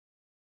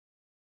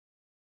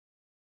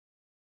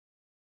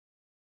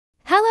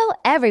Hello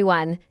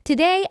everyone!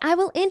 Today I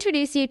will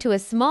introduce you to a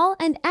small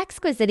and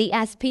exquisite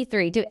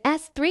ESP3 to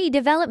S3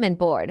 development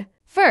board.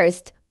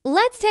 First,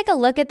 let's take a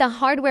look at the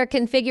hardware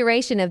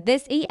configuration of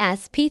this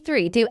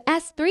ESP3 to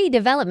S3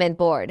 development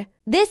board.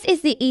 This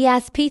is the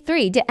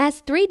ESP3 to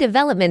S3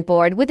 development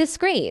board with a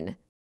screen.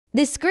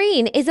 The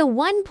screen is a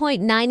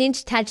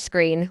 1.9-inch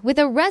touchscreen with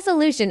a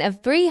resolution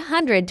of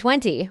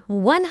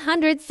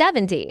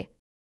 320/170.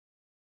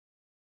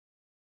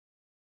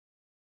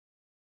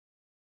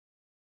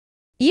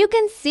 You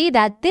can see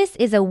that this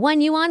is a 1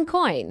 yuan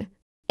coin.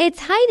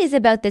 Its height is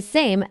about the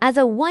same as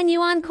a 1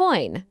 yuan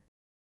coin.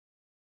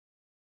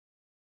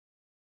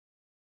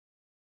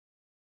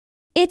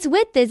 Its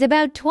width is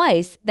about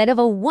twice that of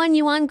a 1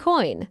 yuan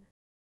coin.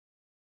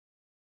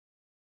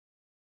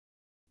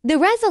 The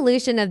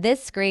resolution of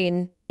this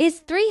screen is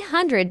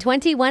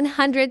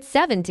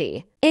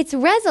 320/170. Its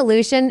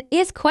resolution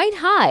is quite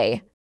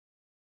high.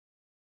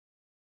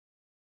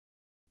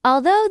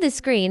 Although the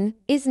screen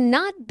is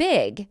not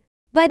big,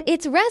 but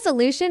its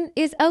resolution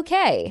is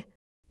okay.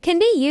 Can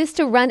be used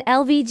to run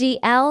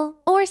LVGL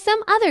or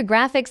some other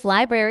graphics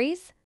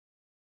libraries.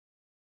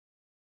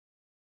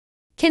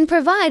 Can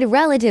provide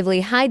relatively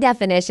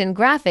high-definition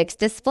graphics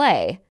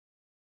display.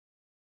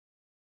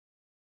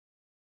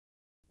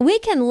 We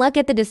can look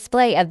at the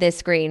display of this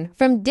screen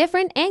from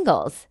different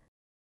angles.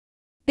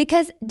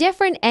 Because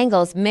different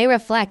angles may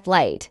reflect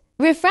light,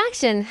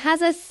 refraction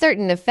has a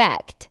certain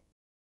effect.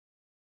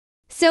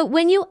 So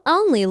when you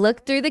only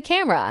look through the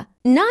camera,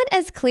 not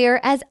as clear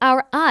as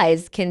our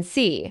eyes can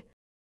see.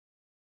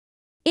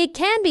 It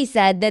can be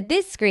said that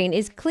this screen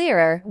is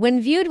clearer when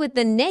viewed with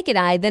the naked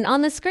eye than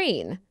on the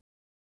screen.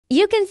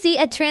 You can see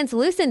a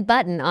translucent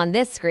button on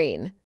this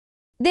screen.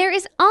 There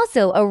is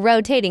also a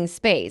rotating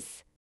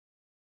space.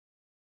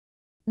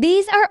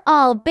 These are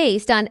all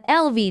based on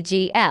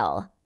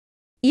LVGL.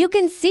 You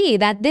can see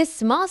that this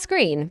small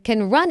screen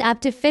can run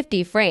up to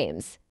 50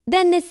 frames.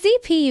 Then the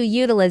CPU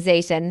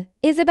utilization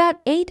is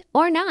about 8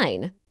 or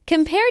 9,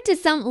 compared to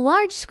some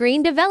large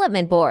screen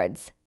development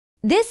boards.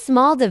 This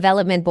small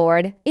development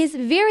board is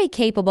very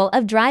capable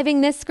of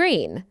driving this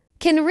screen,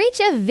 can reach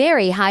a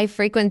very high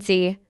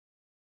frequency.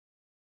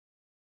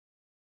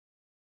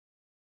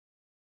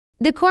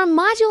 The core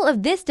module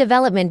of this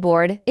development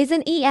board is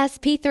an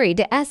ESP3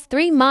 to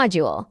S3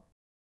 module.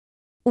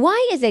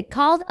 Why is it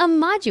called a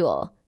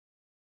module?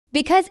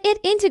 Because it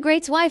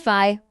integrates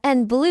Wi-Fi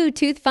and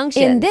Bluetooth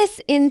functions in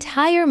this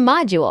entire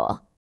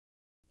module.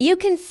 You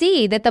can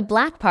see that the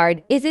black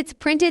part is its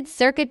printed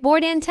circuit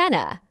board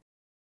antenna.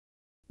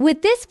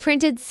 With this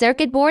printed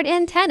circuit board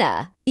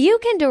antenna, you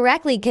can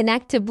directly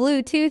connect to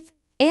Bluetooth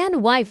and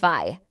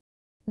Wi-Fi.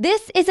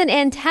 This is an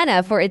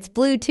antenna for its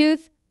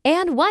Bluetooth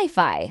and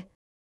Wi-Fi.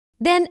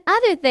 Then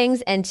other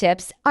things and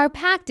chips are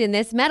packed in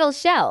this metal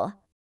shell.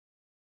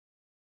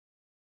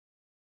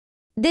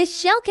 This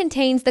shell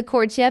contains the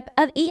core chip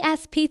of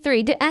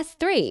ESP3 to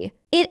S3.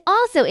 It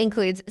also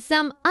includes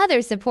some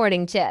other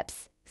supporting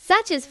chips,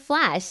 such as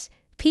flash,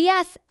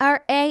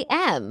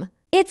 PSRAM.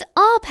 It's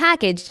all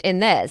packaged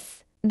in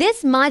this.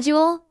 This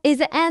module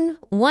is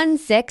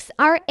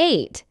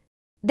N16R8.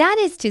 That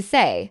is to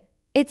say,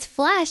 its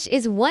flash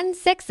is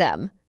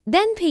 16M,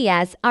 then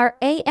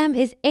PSRAM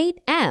is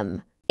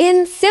 8M.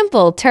 In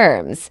simple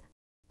terms,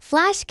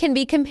 flash can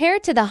be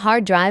compared to the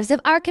hard drives of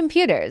our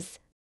computers,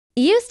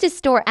 used to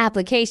store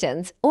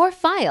applications or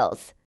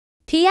files.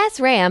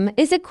 PSRAM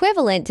is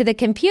equivalent to the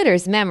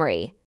computer's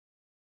memory.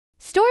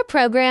 Store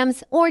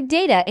programs or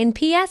data in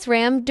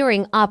PSRAM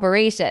during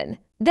operation.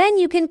 Then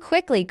you can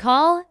quickly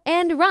call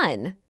and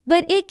run.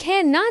 But it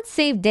cannot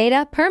save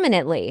data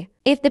permanently.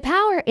 If the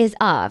power is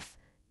off,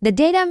 the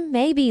data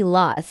may be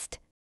lost.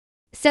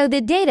 So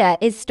the data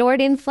is stored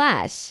in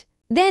flash.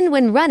 Then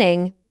when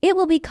running, it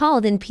will be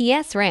called in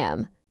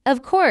PSRAM.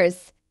 Of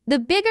course, the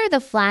bigger the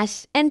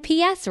flash and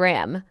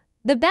PSRAM,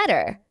 the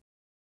better.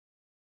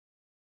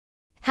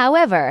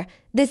 However,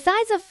 the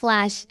size of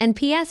flash and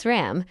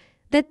PSRAM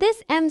that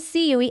this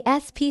MCU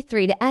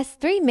ESP3 to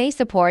S3 may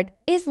support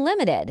is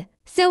limited.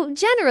 So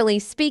generally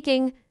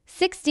speaking,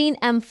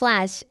 16M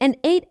flash and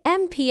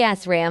 8M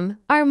PSRAM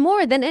are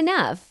more than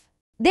enough.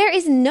 There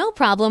is no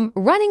problem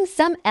running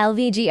some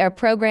LVGL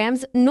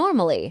programs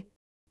normally.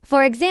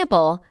 For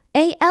example,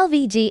 a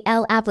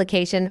LVGL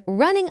application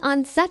running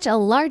on such a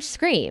large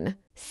screen,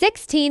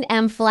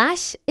 16M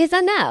flash is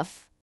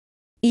enough.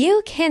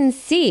 You can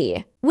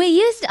see, we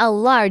used a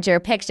larger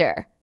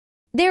picture.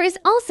 There is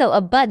also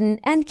a button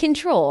and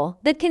control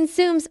that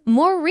consumes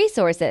more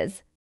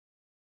resources.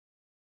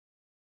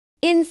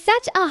 In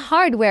such a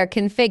hardware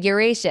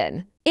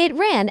configuration, it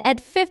ran at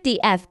 50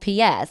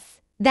 FPS.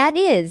 That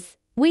is,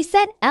 we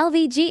set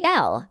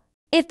LVGL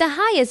if the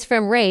highest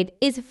frame rate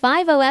is 50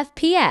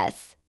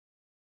 FPS.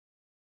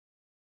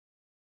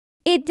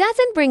 It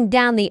doesn't bring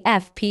down the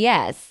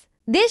FPS.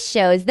 This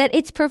shows that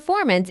its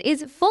performance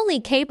is fully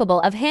capable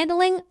of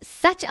handling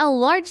such a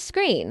large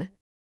screen.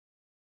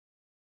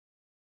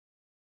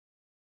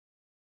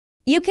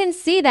 You can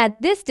see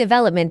that this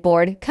development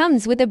board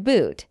comes with a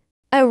boot,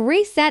 a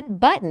reset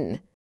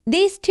button,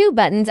 These two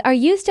buttons are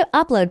used to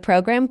upload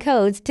program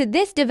codes to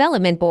this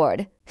development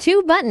board.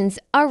 Two buttons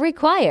are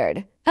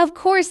required. Of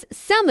course,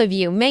 some of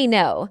you may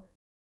know.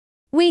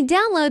 We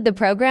download the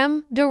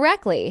program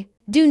directly.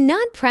 Do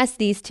not press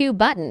these two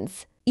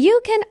buttons.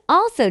 You can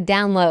also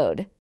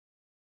download.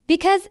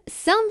 Because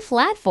some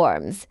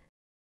platforms,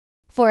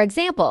 for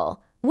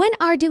example, when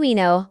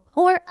Arduino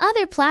or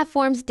other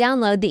platforms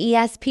download the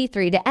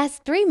ESP32 to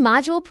S3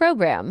 module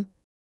program,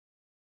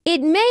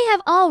 it may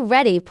have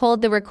already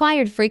pulled the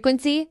required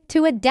frequency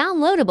to a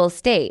downloadable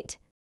state.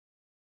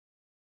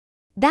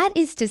 That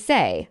is to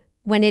say,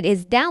 when it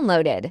is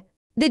downloaded,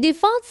 the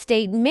default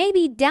state may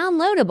be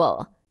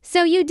downloadable,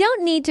 so you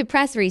don't need to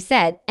press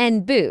reset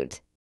and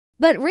boot.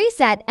 But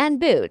reset and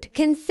boot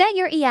can set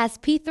your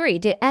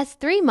ESP32 to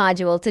S3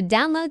 module to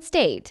download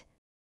state.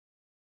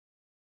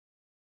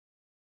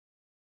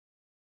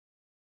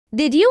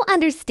 Did you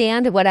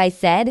understand what I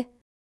said?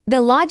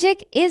 The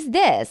logic is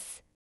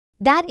this.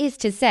 That is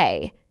to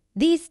say,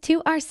 these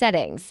two are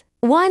settings.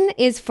 One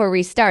is for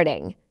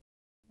restarting.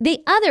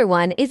 The other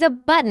one is a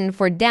button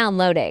for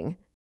downloading.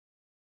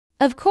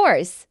 Of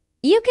course,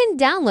 you can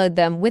download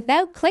them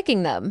without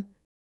clicking them.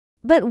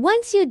 But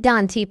once you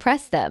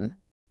press them,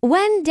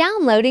 when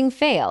downloading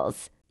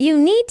fails, you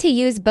need to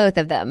use both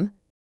of them.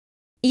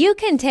 You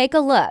can take a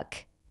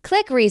look.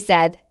 Click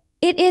reset.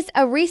 It is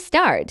a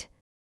restart.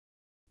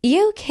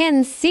 You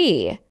can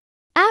see.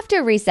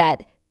 After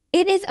reset,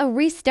 it is a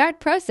restart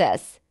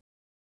process.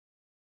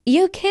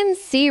 You can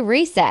see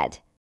reset.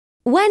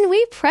 When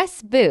we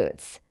press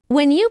boots,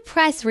 when you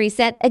press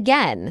reset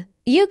again,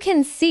 you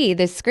can see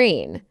the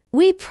screen.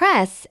 We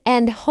press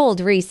and hold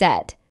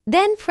reset,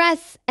 then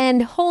press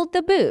and hold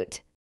the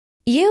boot.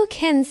 You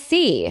can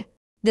see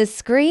the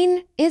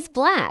screen is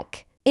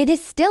black. It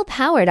is still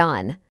powered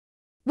on,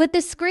 but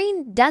the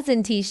screen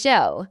doesn't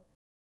show.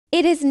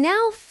 It is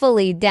now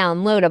fully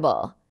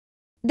downloadable.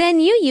 Then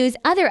you use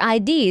other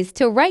IDs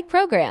to write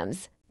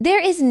programs. There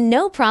is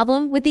no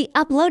problem with the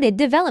uploaded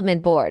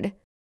development board.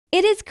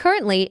 It is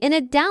currently in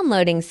a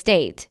downloading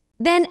state.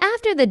 Then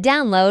after the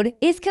download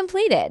is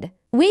completed,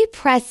 we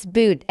press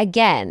boot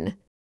again.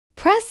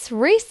 Press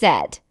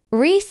reset.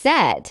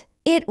 Reset.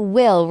 It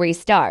will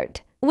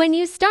restart. When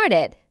you start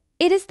it,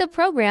 it is the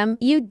program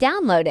you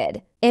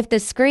downloaded. If the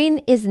screen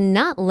is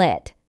not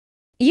lit,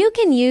 you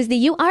can use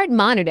the UART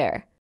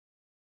monitor.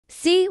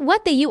 See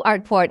what the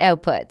UART port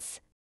outputs.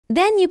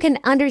 Then you can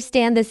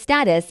understand the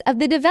status of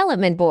the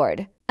development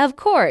board. Of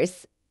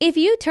course, if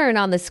you turn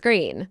on the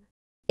screen.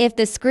 If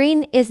the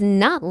screen is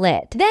not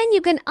lit, then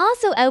you can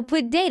also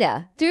output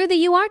data through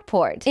the UART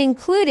port,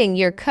 including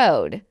your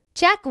code.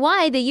 Check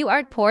why the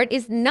UART port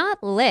is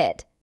not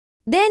lit.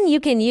 Then you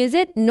can use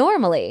it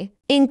normally.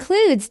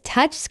 Includes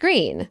touch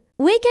screen.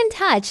 We can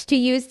touch to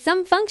use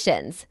some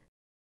functions.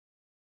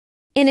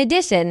 In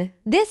addition,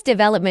 this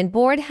development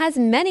board has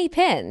many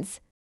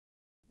pins.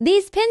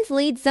 These pins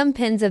lead some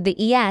pins of the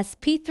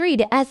ESP32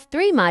 to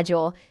S3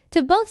 module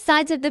to both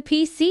sides of the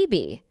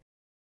PCB.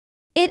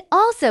 It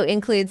also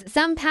includes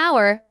some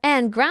power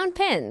and ground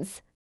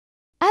pins,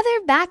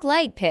 other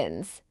backlight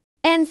pins,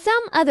 and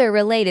some other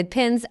related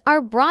pins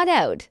are brought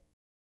out.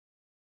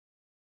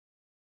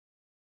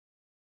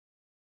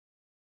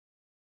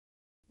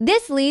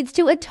 This leads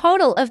to a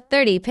total of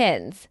 30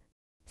 pins,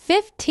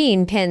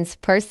 15 pins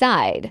per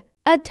side,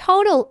 a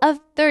total of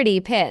 30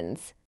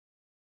 pins.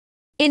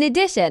 In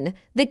addition,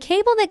 the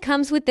cable that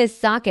comes with this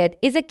socket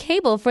is a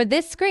cable for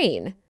this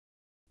screen.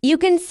 You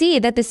can see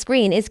that the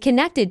screen is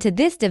connected to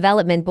this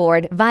development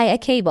board via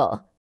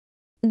cable.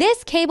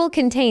 This cable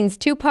contains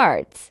two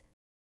parts.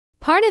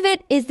 Part of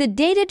it is the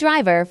data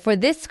driver for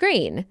this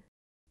screen.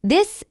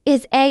 This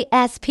is a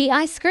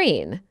SPI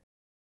screen.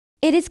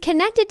 It is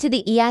connected to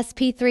the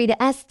ESP32 to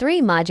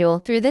S3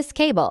 module through this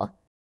cable.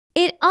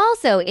 It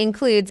also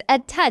includes a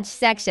touch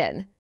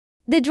section.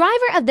 The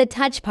driver of the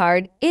touch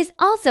part is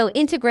also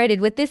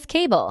integrated with this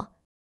cable.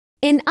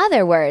 In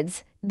other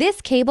words,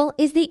 this cable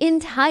is the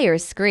entire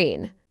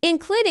screen,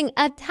 including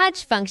a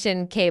touch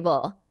function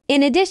cable.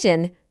 In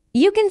addition,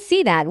 you can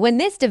see that when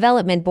this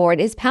development board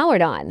is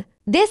powered on,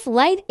 this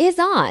light is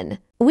on.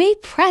 We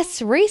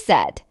press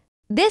reset.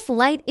 This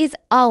light is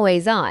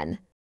always on.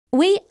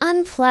 We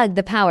unplug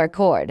the power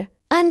cord.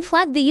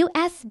 Unplug the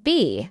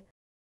USB.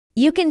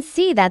 You can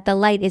see that the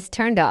light is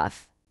turned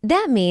off.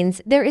 That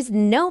means there is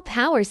no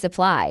power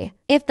supply.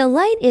 If the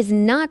light is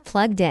not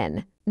plugged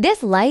in,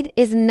 this light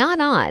is not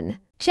on.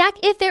 Check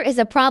if there is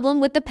a problem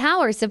with the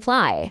power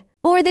supply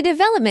or the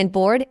development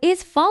board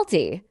is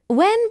faulty.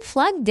 When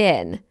plugged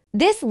in,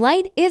 this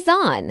light is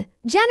on.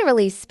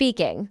 Generally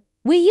speaking,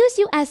 we use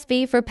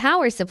USB for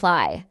power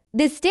supply.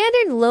 The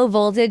standard low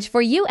voltage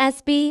for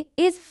USB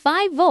is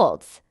 5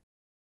 volts.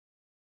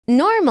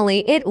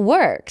 Normally, it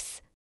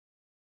works.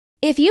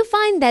 If you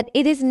find that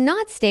it is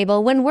not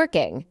stable when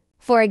working,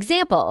 for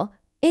example,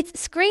 its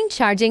screen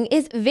charging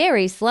is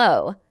very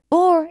slow,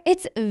 or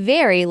it's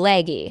very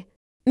laggy,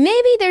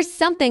 maybe there's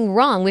something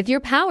wrong with your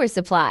power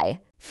supply.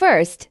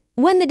 First,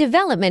 when the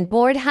development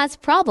board has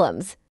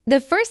problems, the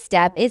first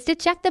step is to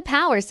check the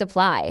power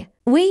supply.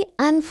 We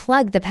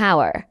unplug the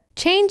power.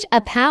 change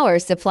a power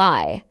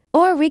supply,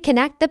 or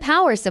reconnect the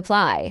power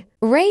supply.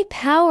 Ray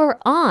power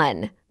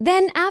on.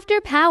 Then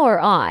after power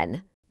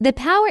on, the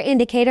power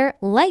indicator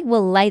light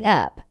will light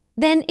up.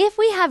 Then if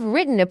we have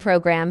written a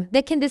program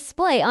that can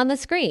display on the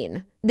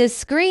screen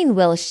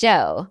will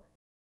show.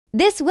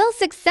 This will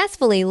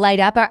successfully light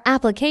up our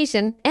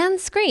application and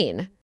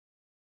screen.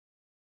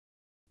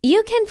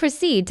 You can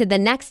proceed to the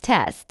next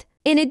test.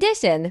 In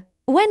addition,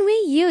 when we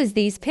use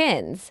these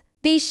pins,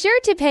 be sure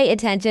to pay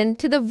attention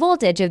to the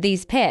voltage of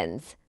these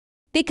pins,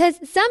 because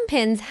some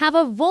pins have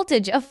a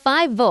voltage of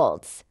 5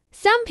 volts.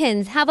 Some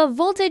pins have a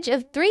voltage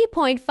of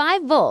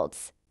 3.5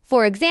 volts.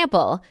 For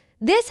example,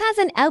 this has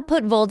an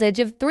output voltage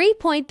of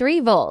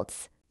 3.3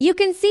 volts. You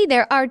can see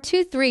there are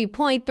two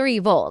 3.3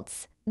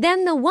 volts.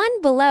 Then the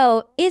one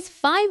below is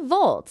 5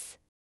 volts.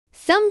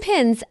 Some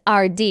pins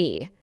are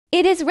D.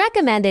 It is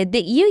recommended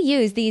that you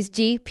use these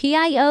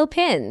GPIO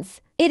pins.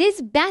 It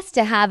is best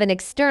to have an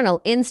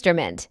external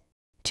instrument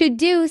to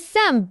do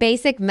some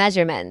basic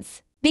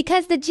measurements,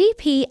 because the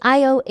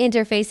GPIO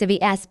interface of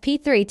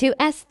ESP32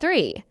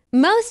 S3,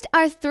 most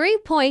are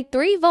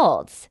 3.3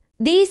 volts.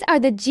 These are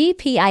the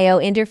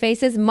GPIO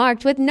interfaces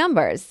marked with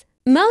numbers.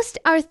 Most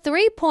are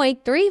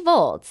 3.3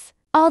 volts.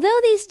 Although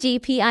these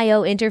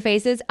GPIO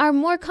interfaces are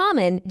more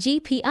common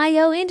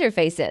GPIO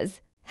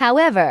interfaces,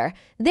 however,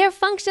 their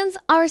functions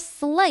are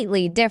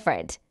slightly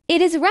different.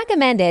 It is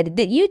recommended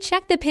that you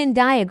check the pin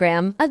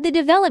diagram of the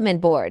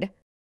development board.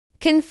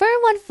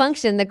 Confirm what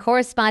function the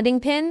corresponding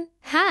pin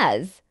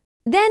has.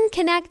 Then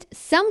connect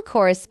some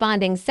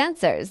corresponding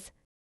sensors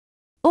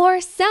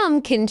or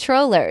some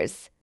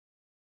controllers.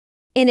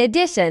 In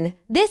addition,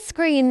 this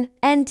screen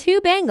and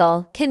tube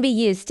angle can be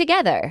used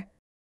together.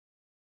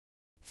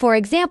 For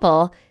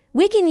example,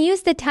 we can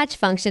use the touch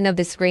function of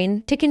the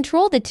screen to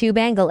control the tube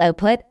angle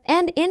output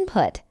and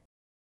input.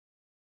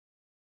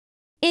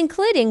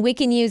 Including, we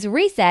can use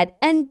reset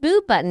and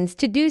boot buttons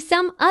to do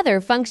some other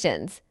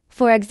functions.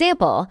 For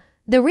example,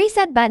 the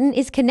reset button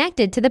is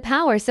connected to the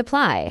power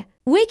supply.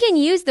 We can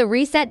use the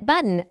reset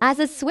button as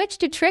a switch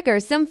to trigger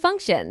some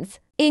functions,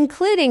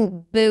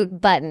 including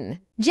boot button.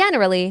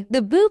 Generally,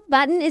 the boot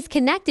button is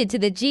connected to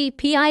the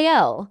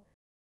GPIO.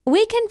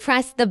 We can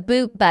press the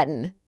boot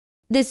button.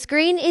 The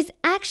screen is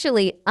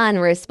actually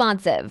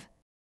unresponsive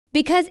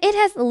because it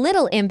has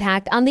little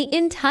impact on the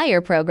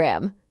entire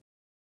program.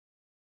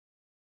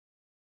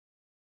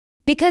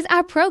 Because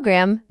our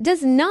program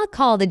does not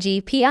call the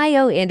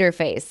GPIO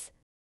interface.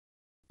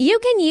 You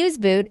can use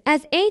boot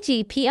as a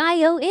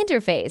GPIO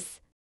interface.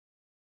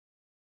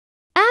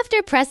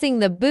 After pressing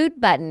the boot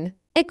button,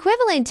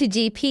 equivalent to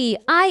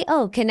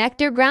GPIO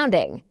connector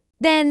grounding,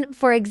 then,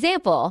 for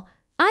example,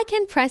 I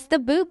can press the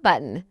boot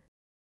button.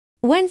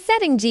 When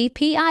setting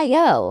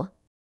GPIO,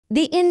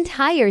 the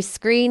entire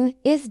screen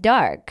is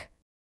dark.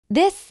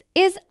 This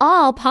is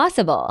all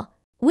possible.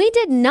 We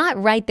did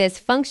not write this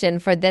function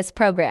for this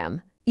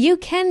program. You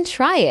can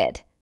try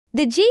it.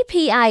 The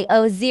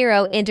GPIO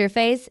 0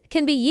 interface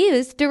can be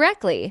used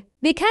directly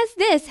because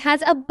this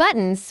has a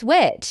button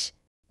switch.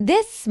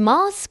 This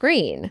small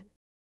screen.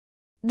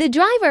 The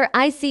driver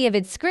IC of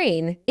its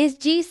screen is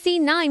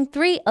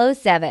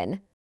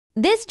GC9307.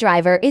 This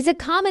driver is a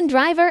common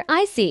driver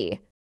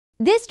IC.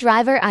 This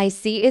driver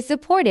IC is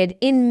supported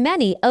in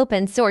many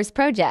open source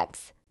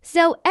projects,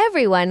 so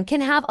everyone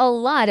can have a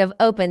lot of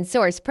open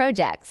source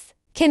projects.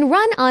 Can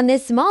run on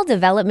this small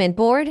development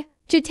board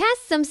to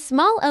test some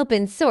small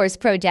open source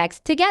projects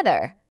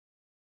together.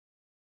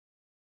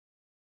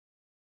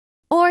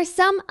 Or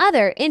some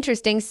other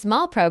interesting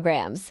small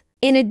programs.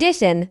 In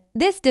addition,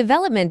 this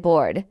development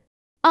board,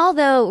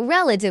 although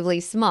relatively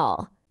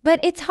small,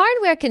 but its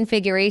hardware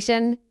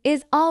configuration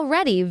is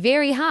already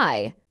very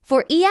high.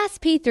 For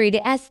ESP3 to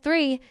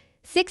S3,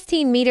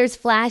 16 meters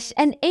flash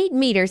and 8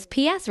 meters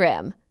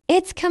PSRAM,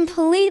 it's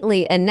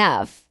completely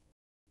enough.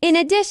 In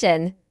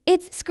addition,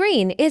 its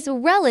screen is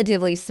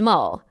relatively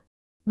small,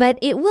 but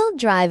it will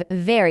drive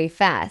very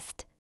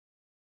fast.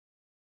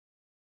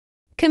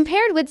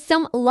 Compared with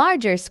some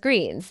larger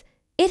screens,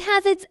 it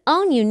has its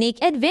own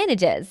unique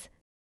advantages.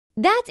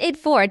 That's it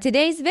for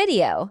today's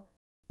video.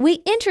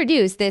 We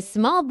introduced this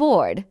small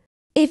board.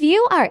 If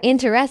you are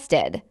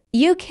interested,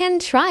 you can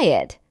try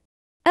it.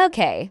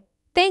 Okay,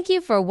 thank you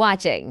for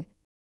watching.